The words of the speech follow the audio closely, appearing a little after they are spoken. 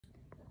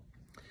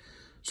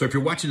So if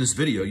you're watching this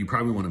video, you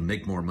probably want to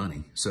make more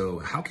money. So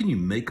how can you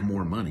make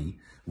more money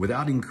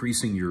without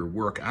increasing your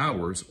work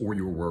hours or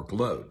your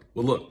workload?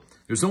 Well, look,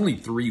 there's only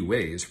three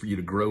ways for you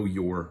to grow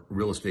your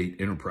real estate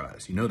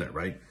enterprise. You know that,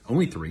 right?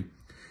 Only three.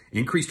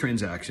 Increase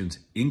transactions,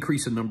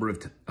 increase the number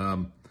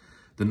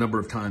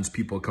of times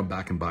people come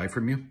back and buy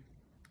from you,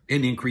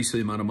 and increase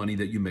the amount of money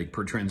that you make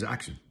per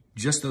transaction.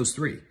 Just those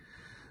three.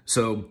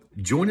 So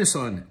join us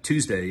on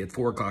Tuesday at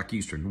 4 o'clock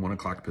Eastern, 1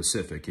 o'clock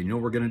Pacific. And you know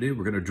what we're going to do?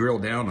 We're going to drill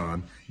down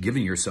on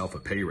giving yourself a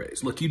pay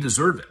raise. Look, you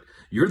deserve it.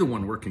 You're the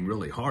one working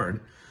really hard.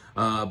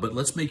 But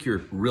let's make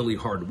your really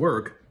hard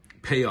work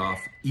pay off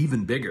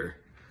even bigger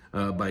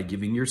by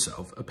giving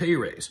yourself a pay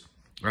raise.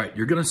 All right,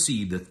 you're going to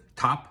see the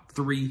top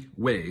three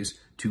ways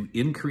to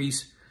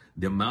increase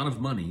the amount of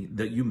money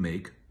that you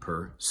make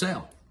per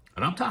sale.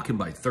 And I'm talking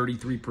by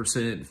 33%,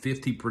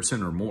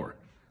 50% or more.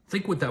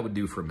 Think what that would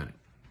do for a minute.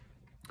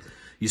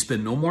 You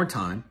spend no more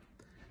time,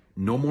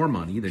 no more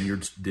money than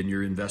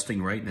you're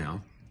investing right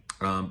now.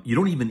 You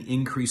don't even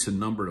increase the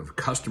number of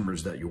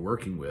customers that you're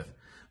working with,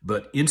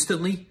 but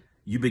instantly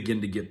you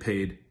begin to get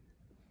paid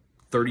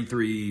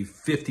 33,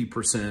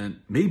 50%,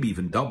 maybe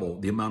even double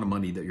the amount of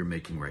money that you're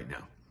making right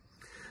now.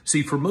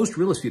 See, for most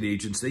real estate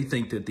agents, they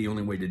think that the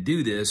only way to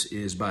do this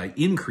is by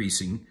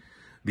increasing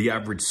the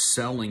average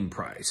selling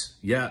price.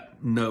 Yeah,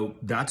 no,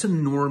 that's a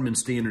norm and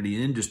standard in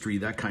the industry,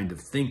 that kind of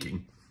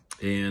thinking.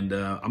 And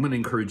I'm going to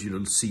encourage you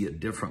to see it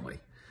differently.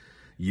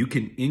 You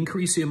can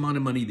increase the amount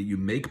of money that you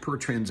make per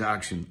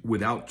transaction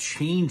without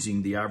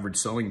changing the average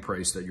selling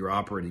price that you're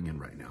operating in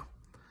right now.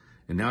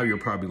 And now you're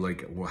probably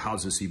like, well,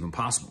 how's this even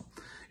possible?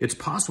 It's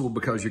possible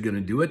because you're going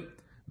to do it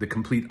the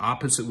complete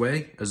opposite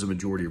way as the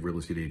majority of real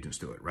estate agents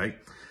do it, right?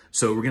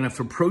 So we're going to have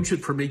to approach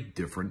it from a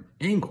different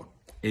angle,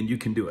 and you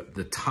can do it.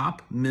 The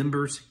top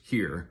members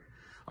here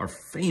are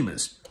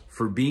famous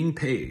for being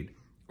paid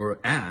or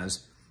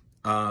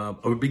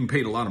being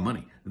paid a lot of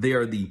money. They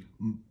are the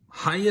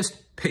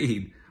highest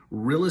paid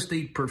real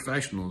estate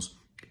professionals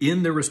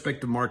in their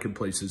respective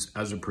marketplaces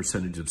as a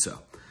percentage of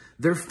sale.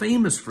 They're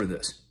famous for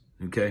this,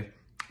 okay?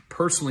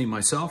 Personally,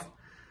 myself,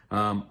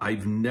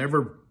 I've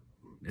never,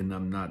 and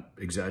I'm not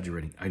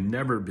exaggerating, I've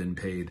never been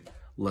paid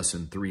less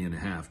than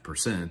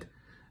 3.5%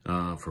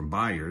 from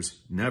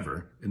buyers,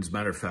 never. As a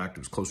matter of fact,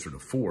 it was closer to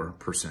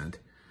 4%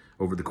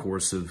 over the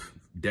course of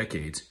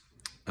decades.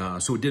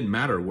 So it didn't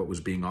matter what was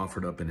being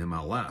offered up in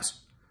MLS,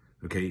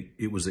 okay?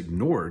 It was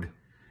ignored,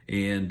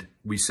 and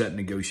we set,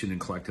 negotiate,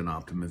 and collect an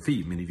optimum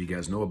fee. Many of you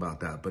guys know about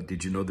that, but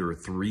did you know there are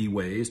three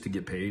ways to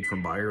get paid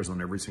from buyers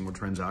on every single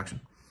transaction?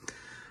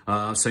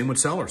 Same with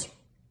sellers,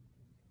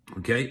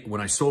 okay? When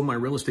I sold my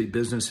real estate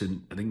business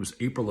in, I think it was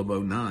April of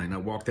 2009, I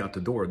walked out the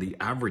door. The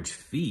average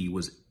fee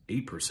was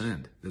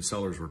 8% that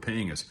sellers were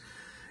paying us.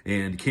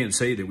 And you can't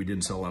say that we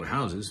didn't sell a lot of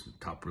houses,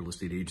 top real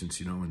estate agents,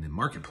 you know, in the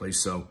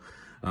marketplace. So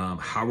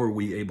how are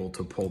we able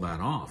to pull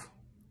that off?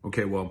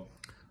 Okay, well,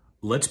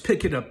 let's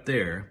pick it up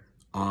there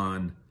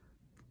on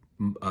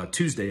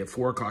Tuesday at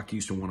 4 o'clock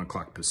Eastern, 1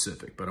 o'clock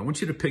Pacific. But I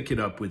want you to pick it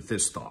up with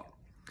this thought.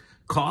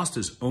 Cost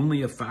is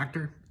only a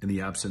factor in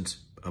the absence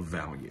of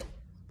value.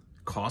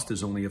 Cost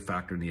is only a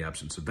factor in the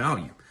absence of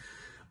value.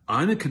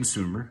 I'm a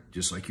consumer,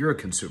 just like you're a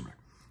consumer.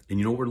 And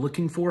you know what we're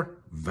looking for?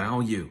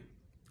 Value,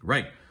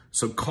 right?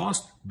 So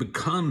cost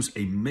becomes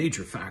a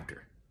major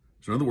factor.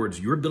 So in other words,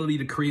 your ability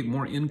to create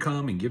more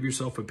income and give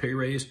yourself a pay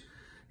raise,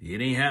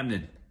 it ain't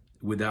happening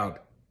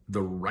without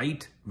the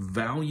right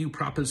value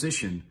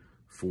proposition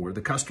for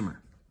the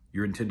customer,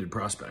 your intended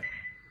prospect.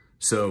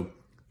 So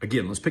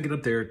again, let's pick it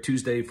up there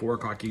Tuesday, 4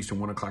 o'clock Eastern,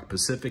 1 o'clock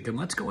Pacific, and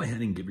let's go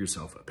ahead and give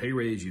yourself a pay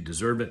raise. You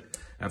deserve it.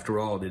 After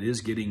all, it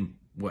is getting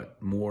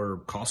more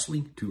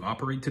costly to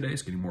operate today.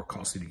 It's getting more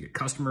costly to get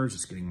customers.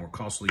 It's getting more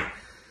costly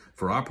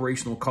for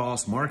operational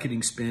costs,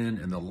 marketing spend,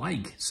 and the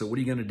like. So what are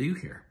you going to do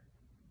here?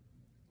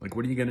 Like,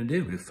 what are you going to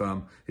do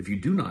if you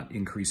do not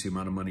increase the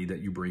amount of money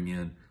that you bring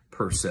in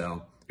per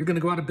sale? You're going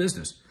to go out of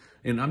business.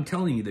 And I'm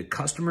telling you that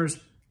customers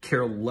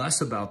care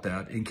less about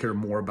that and care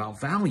more about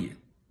value,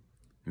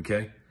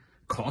 okay?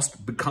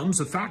 Cost becomes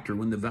a factor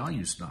when the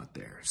value's not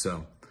there.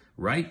 So,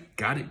 right?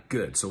 Got it?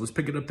 Good. So let's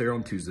pick it up there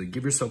on Tuesday.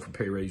 Give yourself a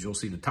pay raise. You'll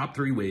see the top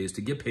three ways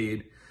to get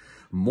paid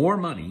more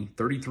money,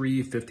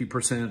 33,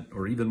 50%,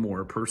 or even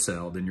more per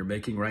sale than you're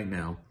making right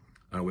now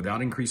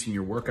without increasing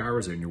your work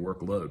hours and your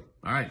workload.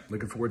 All right.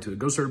 Looking forward to it.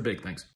 Go serve big. Thanks.